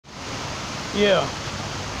Yeah.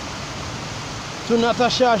 To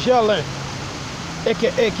Natasha Gèlin,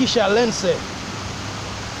 aka Kisha Lindsay,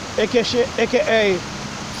 aka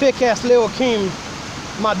fake ass Lil Kim,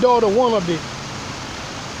 my daughter wannabe.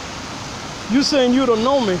 You saying you don't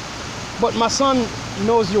know me, but my son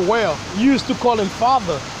knows you well. You used to call him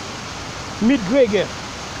father. Meet Gregaire,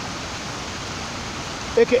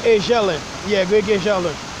 aka Gèlin. Yeah, Gregaire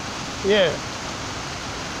Gèlin. Yeah.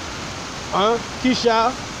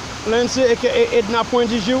 Kisha Lindsay, aka Edna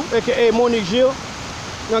Pointe-Jou, aka Monique Gilles.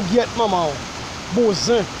 Now get mama.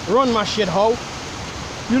 Bozin. Run my shit, hoe.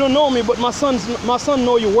 You don't know me, but my son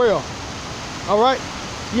know you well. Alright?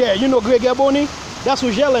 Yeah, you know Gregaire Boni? That's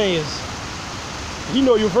who Gèlin is. He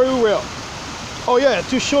know you very well. Oh yeah,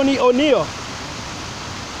 to Shonie O'Neal,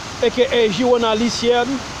 aka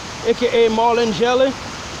Journalicienne, aka Marlon Gèlin,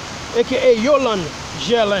 aka Yolande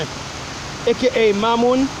Gèlin, aka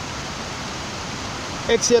Mamoun,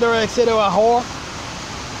 etc., whore.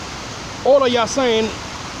 All of y'all saying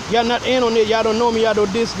y'all not in on it, y'all don't know me, y'all do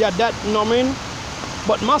this, y'all that, you know what I mean?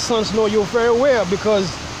 But my sons know you very well because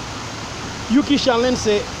you Kisha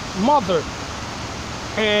Lindsay mother.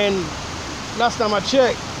 And last time I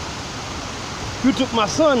checked, you took my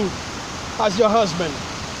son as your husband.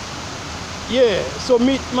 Yeah, so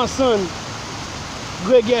meet my son,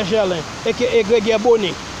 Gregaire Gèlin, aka Gregaire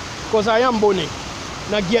Boni, because I am Boni.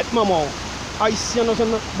 Now get mama. I see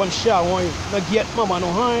nothing but shower. Now get mama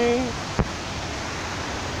no hein.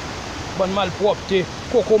 But malpropre,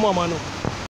 coco mama no.